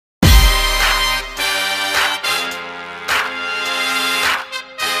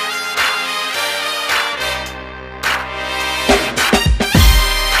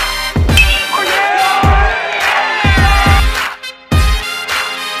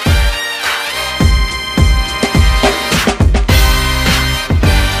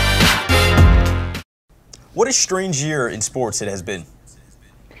a strange year in sports it has been.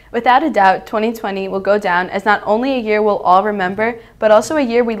 Without a doubt, 2020 will go down as not only a year we'll all remember, but also a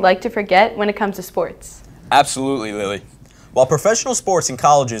year we'd like to forget when it comes to sports. Absolutely, Lily. While professional sports in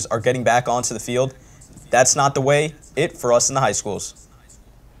colleges are getting back onto the field, that's not the way for us in the high schools.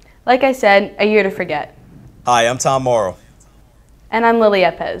 Like I said, a year to forget. Hi, I'm Tom Mauro. And I'm Lily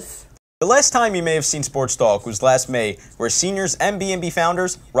Yepez. The last time you may have seen Sports Talk was last May, where seniors and BMB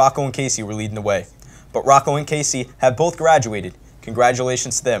founders, Rocco and Casey, were leading the way. But Rocco and Casey have both graduated.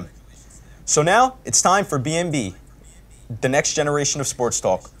 Congratulations to them. So now, it's time for BMB, the next generation of Sports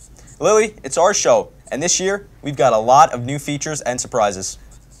Talk. Lily, it's our show, and this year, we've got a lot of new features and surprises.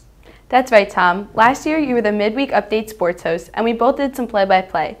 That's right, Tom. Last year, you were the midweek update sports host, and we both did some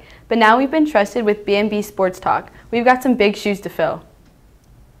play-by-play. But now we've been trusted with BMB Sports Talk. We've got some big shoes to fill.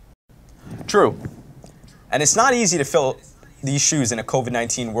 True. And it's not easy to fill these shoes in a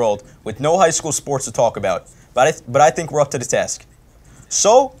COVID-19 world with no high school sports to talk about. But I think we're up to the task.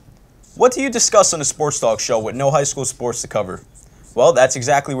 So, what do you discuss on a Sports Talk show with no high school sports to cover? Well, that's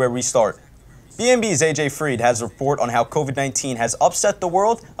exactly where we start. BMB's AJ Freed has a report on how COVID-19 has upset the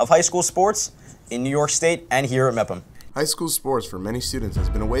world of high school sports in New York State and here at Mepham. High school sports for many students has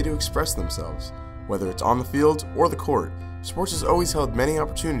been a way to express themselves. Whether it's on the field or the court, sports has always held many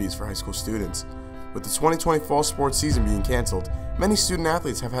opportunities for high school students. With the 2020 fall sports season being canceled, many student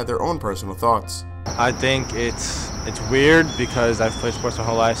athletes have had their own personal thoughts. I think it's weird because I've played sports my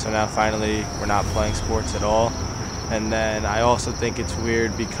whole life, so now finally we're not playing sports at all. And then I also think it's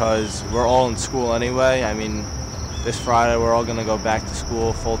weird because we're all in school anyway. I mean, this Friday we're all going to go back to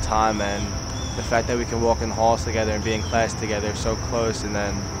school full time, and the fact that we can walk in the halls together and be in class together so close and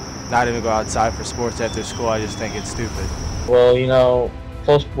then not even go outside for sports after school, I just think it's stupid. Well, you know,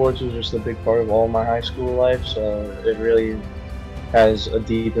 fall sports was just a big part of all my high school life, so it really has a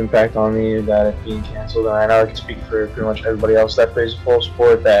deep impact on me that it's being canceled. And I know I can speak for pretty much everybody else that plays a fall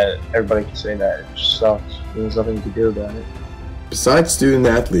sport that everybody can say that it just sucks. There's nothing you can do about it. Besides student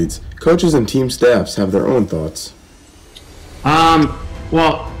athletes, coaches and team staffs have their own thoughts.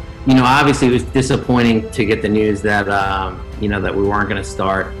 Well, you know, obviously it was disappointing to get the news that you know, that we weren't going to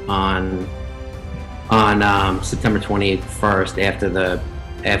start on September 21st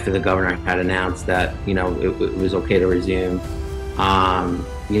after the governor had announced that, you know, it was okay to resume.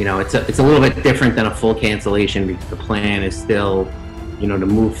 You know, it's a little bit different than a full cancellation because the plan is still, you know, to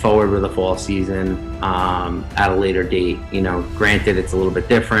move forward with the fall season at a later date. You know, granted, it's a little bit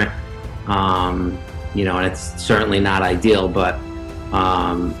different, you know, and it's certainly not ideal, but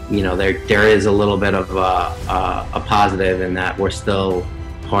you know, there is a little bit of a positive in that we're still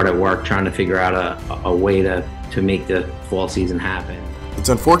hard at work trying to figure out a way to make the fall season happen. It's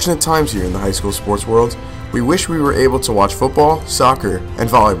unfortunate times here in the high school sports world. We wish we were able to watch football, soccer, and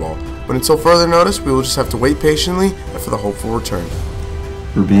volleyball, but until further notice, we will just have to wait patiently for the hopeful return.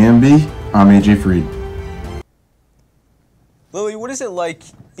 For BMB, I'm AJ Freed. Lily, what is it like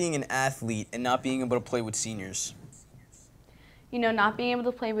being an athlete and not being able to play with seniors? You know, not being able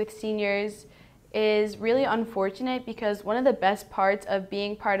to play with seniors is really unfortunate because one of the best parts of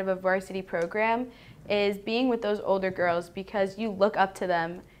being part of a varsity program is being with those older girls because you look up to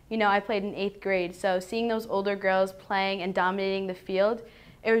them. You know, I played in 8th grade, so seeing those older girls playing and dominating the field,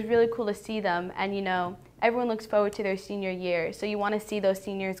 it was really cool to see them. And, you know, everyone looks forward to their senior year, so you want to see those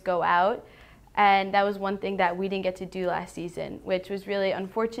seniors go out. And that was one thing that we didn't get to do last season, which was really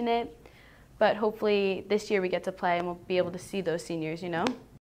unfortunate. But hopefully this year we get to play and we'll be able to see those seniors, you know?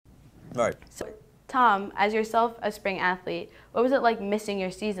 Right. So, Tom, as yourself a spring athlete, what was it like missing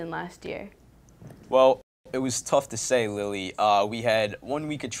your season last year? Well, it was tough to say, Lily. We had 1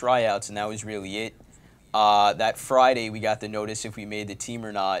 week of tryouts, and that was really it. That Friday, we got the notice if we made the team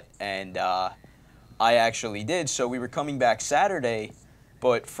or not, and I actually did. So we were coming back Saturday,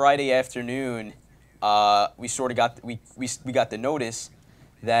 but Friday afternoon, we sort of got we got the notice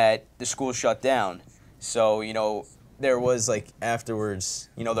that the school shut down. So, you know, there was like afterwards,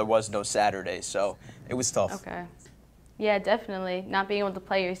 you know, there was no Saturday, so it was tough. Okay. Yeah, definitely. Not being able to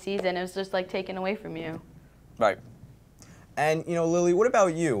play your season, it was just like taken away from you. Right. And, you know, Lily, what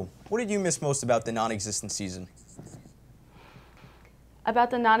about you? What did you miss most about the non-existent season? About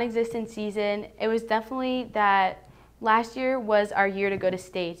the non-existent season, it was definitely that last year was our year to go to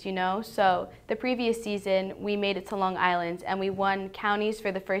states, you know? So the previous season, we made it to Long Island, and we won counties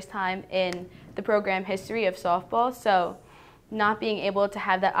for the first time in the program history of softball. So not being able to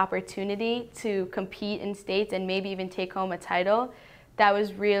have that opportunity to compete in states and maybe even take home a title, that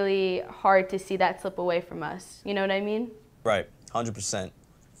was really hard to see that slip away from us. You know what I mean? Right, 100%.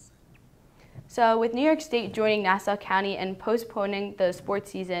 So with New York State joining Nassau County and postponing the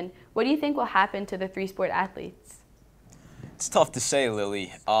sports season, what do you think will happen to the three-sport athletes? It's tough to say,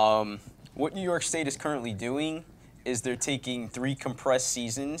 Lily. What New York State is currently doing is they're taking 3 compressed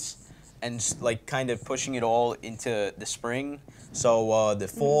seasons and like kind of pushing it all into the spring. So the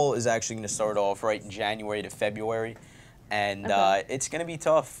fall is actually going to start off right in January to February, and it's going to be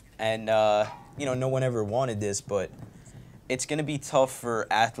tough. And you know, no one ever wanted this, but it's going to be tough for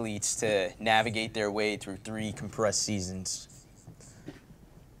athletes to navigate their way through 3 compressed seasons.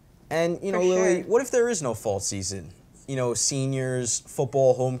 And you know, Lily, what if there is no fall season? You know, seniors,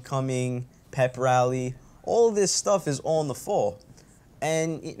 football, homecoming, pep rally, all of this stuff is all in the fall.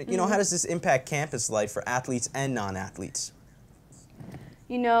 And, you know, how does this impact campus life for athletes and non-athletes?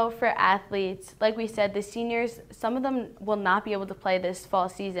 You know, for athletes, like we said, the seniors, some of them will not be able to play this fall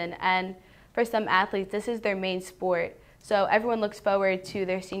season. And for some athletes, this is their main sport. So everyone looks forward to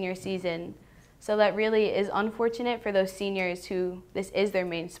their senior season. So that really is unfortunate for those seniors who this is their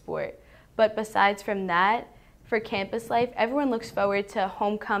main sport. But besides from that, for campus life, everyone looks forward to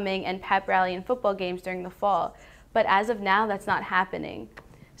homecoming and pep rally and football games during the fall. But as of now, that's not happening.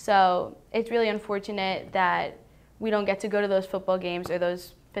 So it's really unfortunate that we don't get to go to those football games or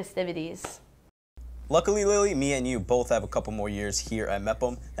those festivities. Luckily, Lily, me and you both have a couple more years here at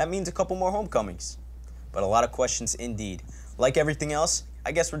Mepham. That means a couple more homecomings. But a lot of questions indeed. Like everything else,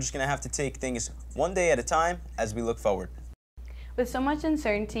 I guess we're just going to have to take things one day at a time as we look forward. With so much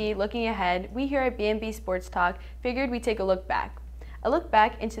uncertainty looking ahead, we here at BMB Sports Talk figured we'd take a look back. A look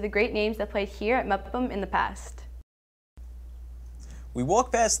back into the great names that played here at Mepham in the past. We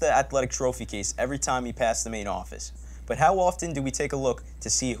walk past the athletic trophy case every time we pass the main office. But how often do we take a look to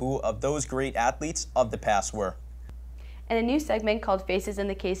see who of those great athletes of the past were? In a new segment called Faces in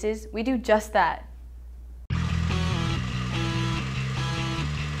the Cases, we do just that.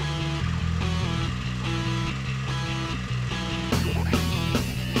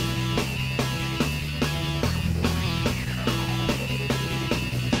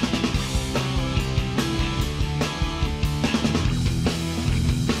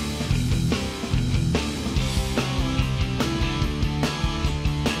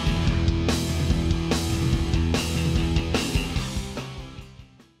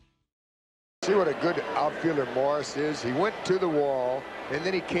 See what a good outfielder Morris is. He went to the wall, and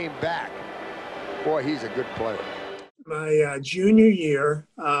then he came back. Boy, he's a good player. My junior year,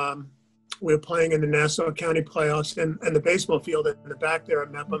 we were playing in the Nassau County playoffs and the baseball field in the back there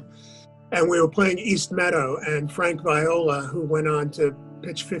at Mepham. And we were playing East Meadow, and Frank Viola, who went on to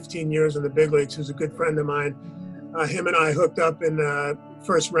pitch 15 years in the big leagues, who's a good friend of mine, him and I hooked up in the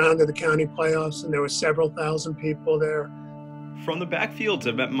first round of the county playoffs, and there were several thousand people there. From the backfields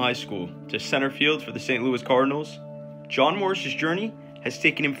of Mepham High School to center field for the St. Louis Cardinals, John Morris's journey has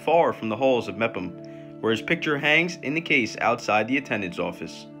taken him far from the halls of Mepham, where his picture hangs in the case outside the attendance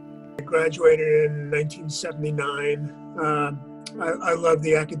office. I graduated in 1979. I loved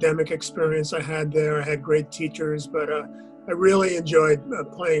the academic experience I had there. I had great teachers, but I really enjoyed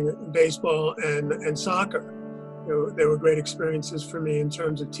playing baseball and soccer. They were great experiences for me in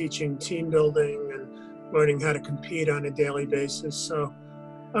terms of teaching team building and learning how to compete on a daily basis. So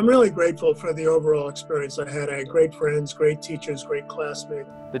I'm really grateful for the overall experience I had. I had great friends, great teachers, great classmates.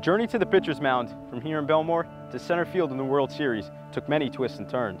 The journey to the pitcher's mound from here in Bellmore to center field in the World Series took many twists and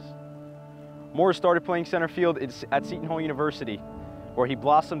turns. Morris started playing center field at Seton Hall University, where he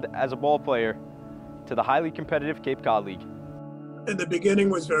blossomed as a ball player to the highly competitive Cape Cod League. And the beginning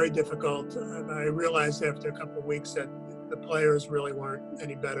was very difficult. I realized after a couple of weeks that the players really weren't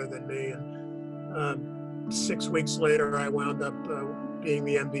any better than me. And 6 weeks later, I wound up being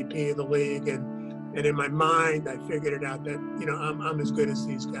the MVP of the league, and in my mind, I figured it out that I'm as good as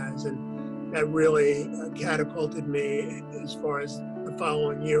these guys, and that really catapulted me as far as the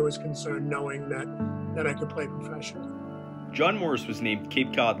following year was concerned, knowing that I could play professionally. John Morris was named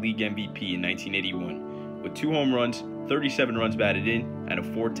Cape Cod League MVP in 1981 with 2 home runs, 37 runs batted in, and a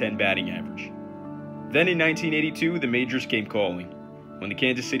 .410 batting average. Then in 1982, the majors came calling, when the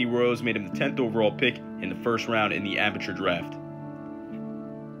Kansas City Royals made him the 10th overall pick in the first round in the amateur draft.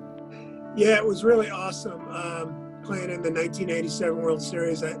 Yeah, it was really awesome. Playing in the 1987 World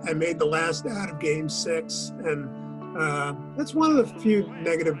Series, I made the last out of Game 6, and that's one of the few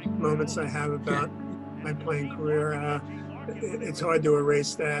negative moments I have about my playing career. It's hard to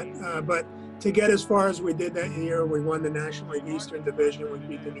erase that. But to get as far as we did that year, we won the National League Eastern Division. We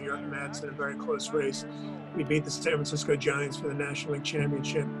beat the New York Mets in a very close race. We beat the San Francisco Giants for the National League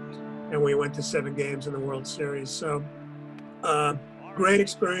Championship, and we went to 7 games in the World Series. So great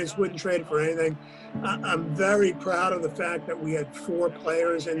experience, wouldn't trade it for anything. I'm very proud of the fact that we had 4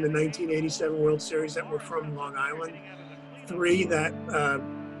 players in the 1987 World Series that were from Long Island, 3 that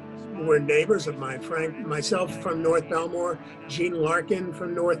were neighbors of mine. Myself from North Bellmore, Gene Larkin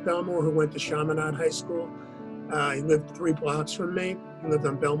from North Bellmore, who went to Chaminade High School. He lived 3 blocks from me. He lived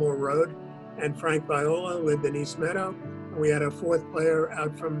on Bellmore Road. And Frank Viola lived in East Meadow. We had a 4th player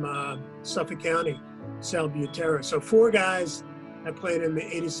out from Suffolk County, Sal Butera. So 4 guys that played in the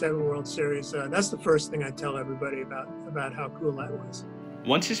 87 World Series. That's the first thing I tell everybody about how cool that was.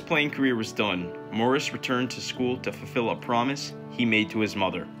 Once his playing career was done, Morris returned to school to fulfill a promise he made to his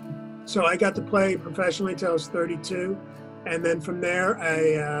mother. So I got to play professionally until I was 32. And then from there,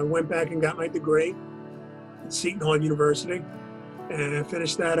 I went back and got my degree at Seton Hall University. And I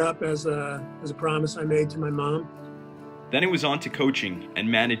finished that up as a promise I made to my mom. Then it was on to coaching and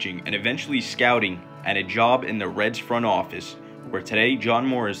managing and eventually scouting and a job in the Reds front office, where today John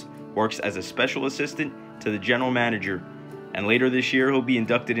Morris works as a special assistant to the general manager, and later this year he'll be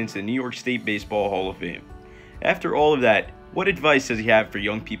inducted into the New York State Baseball Hall of Fame. After all of that, what advice does he have for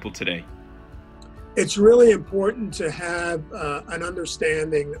young people today? It's really important to have an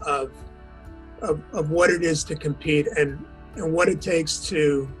understanding of what it is to compete and what it takes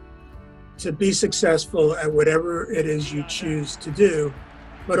to be successful at whatever it is you choose to do,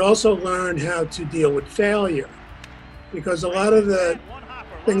 but also learn how to deal with failure. Because a lot of the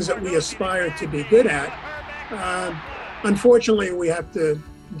things that we aspire to be good at, unfortunately, we have to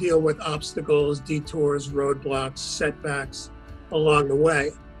deal with obstacles, detours, roadblocks, setbacks along the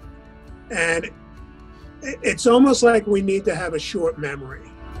way. And it's almost like we need to have a short memory.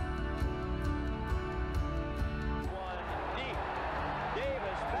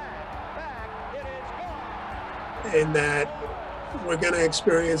 In that we're going to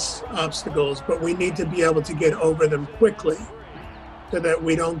experience obstacles, but we need to be able to get over them quickly so that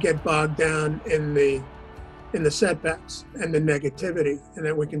we don't get bogged down in the setbacks and the negativity, and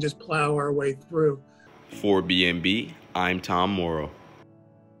that we can just plow our way through. For BMB, I'm Tom Mauro.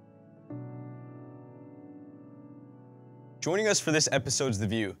 Joining us for this episode's The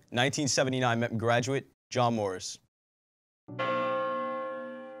View, 1979 Mepham graduate, John Morris.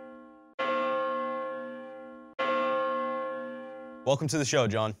 Welcome to the show,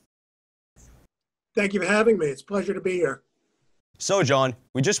 John. Thank you for having me. It's a pleasure to be here. So, John,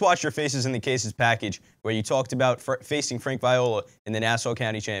 we just watched your Faces in the Cases package where you talked about facing Frank Viola in the Nassau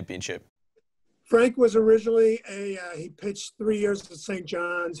County Championship. Frank was originally he pitched 3 years at St.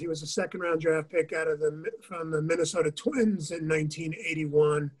 John's. He was a second-round draft pick from the Minnesota Twins in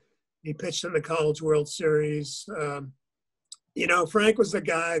 1981. He pitched in the College World Series. You know, Frank was the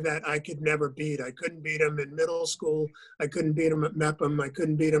guy that I could never beat. I couldn't beat him in middle school. I couldn't beat him at Mepham. I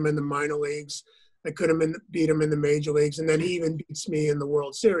couldn't beat him in the minor leagues. I couldn't beat him in the major leagues. And then he even beats me in the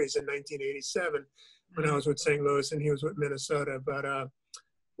World Series in 1987 when I was with St. Louis and he was with Minnesota. But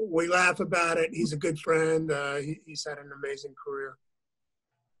we laugh about it. He's a good friend. He's had an amazing career.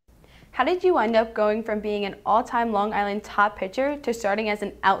 How did you wind up going from being an all-time Long Island top pitcher to starting as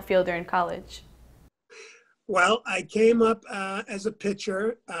an outfielder in college? Well, I came up as a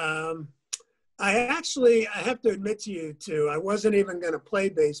pitcher. I have to admit to you, too, I wasn't even going to play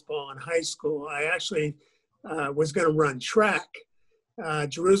baseball in high school. I actually was going to run track.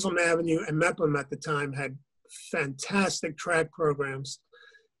 Jerusalem Avenue and Mepham at the time had fantastic track programs.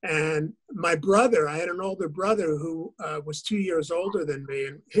 And my brother, I had an older brother who was 2 years older than me.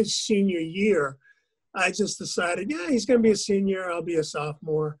 And his senior year, I just decided, yeah, he's going to be a senior. I'll be a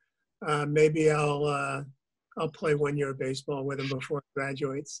sophomore. Maybe I'll play 1 year of baseball with him before he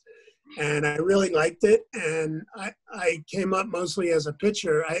graduates. And I really liked it. And I came up mostly as a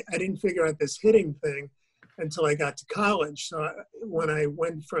pitcher. I didn't figure out this hitting thing until I got to college. So when I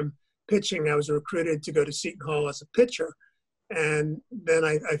went from pitching, I was recruited to go to Seton Hall as a pitcher. And then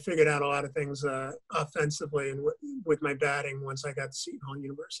I figured out a lot of things offensively and with my batting once I got to Seton Hall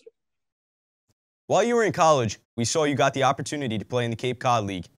University. While you were in college, we saw you got the opportunity to play in the Cape Cod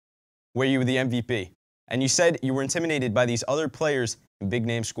League, where you were the MVP. And you said you were intimidated by these other players in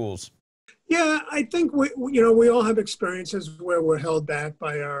big-name schools. Yeah, I think we all have experiences where we're held back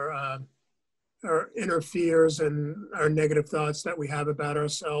by our inner fears and our negative thoughts that we have about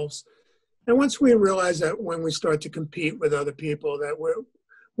ourselves. And once we realize that when we start to compete with other people, that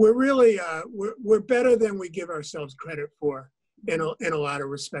we're really we're better than we give ourselves credit for in a lot of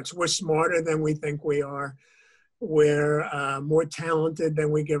respects. We're smarter than we think we are. We're more talented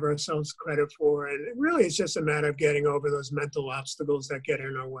than we give ourselves credit for. And really, it's just a matter of getting over those mental obstacles that get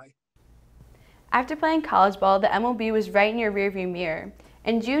in our way. After playing college ball, the MLB was right in your rearview mirror.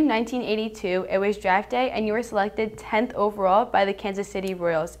 In June 1982, it was draft day and you were selected 10th overall by the Kansas City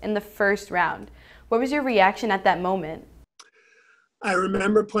Royals in the first round. What was your reaction at that moment? I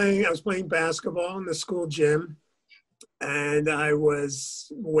remember I was playing basketball in the school gym, and I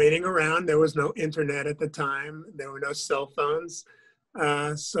was waiting around. There was no internet at the time. There were no cell phones.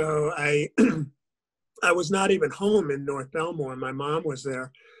 So I I was not even home in North Bellmore. My mom was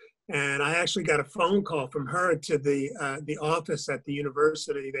there. And I actually got a phone call from her to the office at the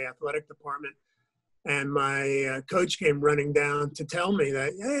university, the athletic department. And my coach came running down to tell me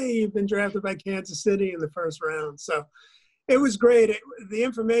that, hey, you've been drafted by Kansas City in the first round. So it was great. The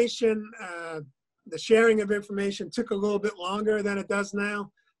information, the sharing of information took a little bit longer than it does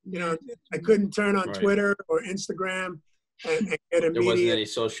now. You know, I couldn't turn on Twitter or Instagram and get immediate. There wasn't any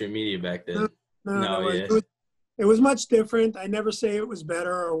social media back then. It was much different. I never say it was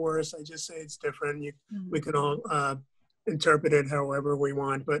better or worse. I just say it's different. We can all interpret it however we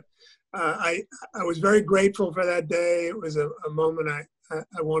want. But I was very grateful for that day. It was a moment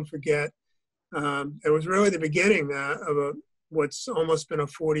I won't forget. It was really the beginning of what's almost been a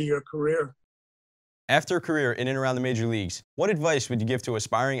 40-year career. After a career in and around the major leagues, what advice would you give to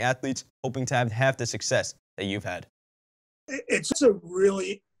aspiring athletes hoping to have half the success that you've had? It's a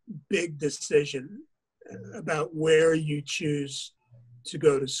really big decision about where you choose to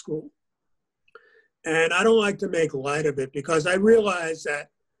go to school. And I don't like to make light of it because I realize that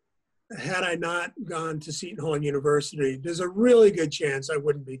had I not gone to Seton Hall University, there's a really good chance I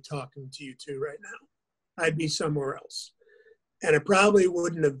wouldn't be talking to you two right now. I'd be somewhere else. And it probably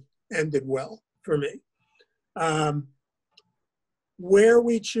wouldn't have ended well for me. Where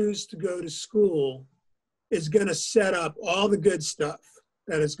we choose to go to school is going to set up all the good stuff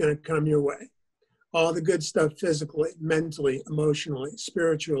that is going to come your way. All the good stuff physically, mentally, emotionally,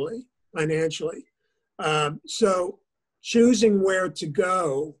 spiritually, financially. So choosing where to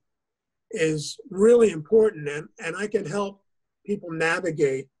go is really important, and I can help people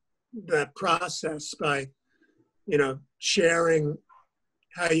navigate that process by, sharing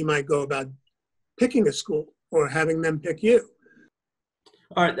how you might go about picking a school or having them pick you.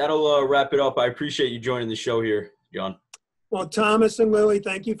 All right, that'll wrap it up. I appreciate you joining the show here, John. Well, Thomas and Lily,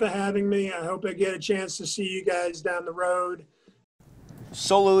 thank you for having me. I hope I get a chance to see you guys down the road.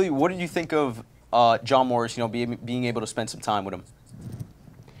 So, Lily, what did you think of John Morris, being able to spend some time with him?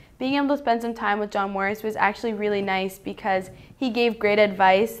 Being able to spend some time with John Morris was actually really nice because he gave great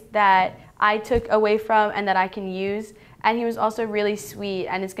advice that I took away from and that I can use. And he was also really sweet,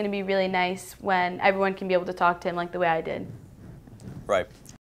 and it's going to be really nice when everyone can be able to talk to him like the way I did. Right.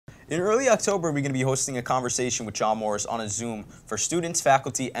 In early October, we're going to be hosting a conversation with John Morris on a Zoom for students,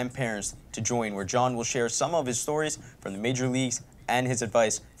 faculty, and parents to join, where John will share some of his stories from the major leagues and his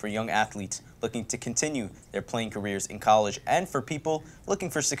advice for young athletes looking to continue their playing careers in college and for people looking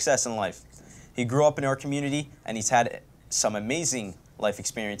for success in life. He grew up in our community, and he's had some amazing life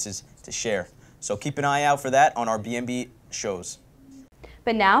experiences to share. So keep an eye out for that on our BMB shows.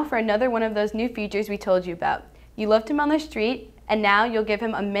 But now for another one of those new features we told you about. You left him on the street, and now you'll give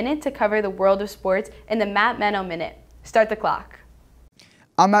him a minute to cover the world of sports in the Matt Manno Minute. Start the clock.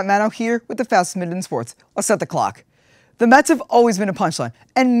 I'm Matt Manno here with the fastest minute in sports. Let's set the clock. The Mets have always been a punchline,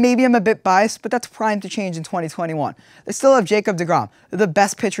 and maybe I'm a bit biased, but that's primed to change in 2021. They still have Jacob deGrom, the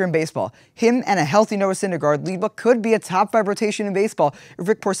best pitcher in baseball. Him and a healthy Noah Syndergaard lead what could be a top 5 rotation in baseball if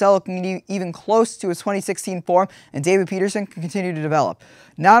Rick Porcello can get even close to his 2016 form and David Peterson can continue to develop.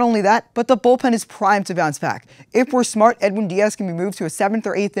 Not only that, but the bullpen is primed to bounce back. If we're smart, Edwin Diaz can be moved to a 7th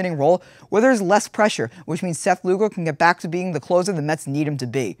or 8th inning role where there's less pressure, which means Seth Lugo can get back to being the closer the Mets need him to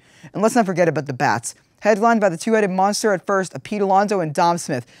be. And let's not forget about the bats. Headlined by the two-headed monster at first, Pete Alonso and Dom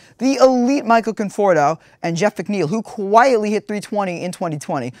Smith, the elite Michael Conforto and Jeff McNeil, who quietly hit .320 in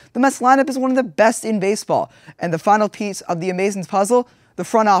 2020. The Mets lineup is one of the best in baseball. And the final piece of the amazing puzzle, the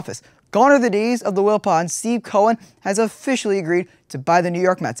front office. Gone are the days of the Wilpon. Steve Cohen has officially agreed to buy the New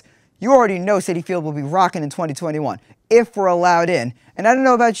York Mets. You already know Citi Field will be rocking in 2021, if we're allowed in. And I don't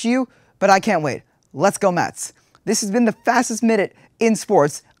know about you, but I can't wait. Let's go Mets. This has been the fastest minute in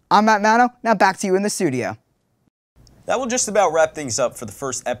sports. I'm Matt Manno. Now back to you in the studio. That will just about wrap things up for the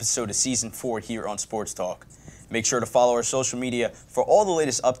first episode of Season 4 here on Sports Talk. Make sure to follow our social media for all the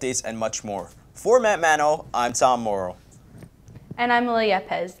latest updates and much more. For Matt Manno, I'm Mauro. And I'm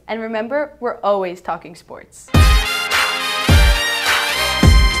Yepez. And remember, we're always talking sports.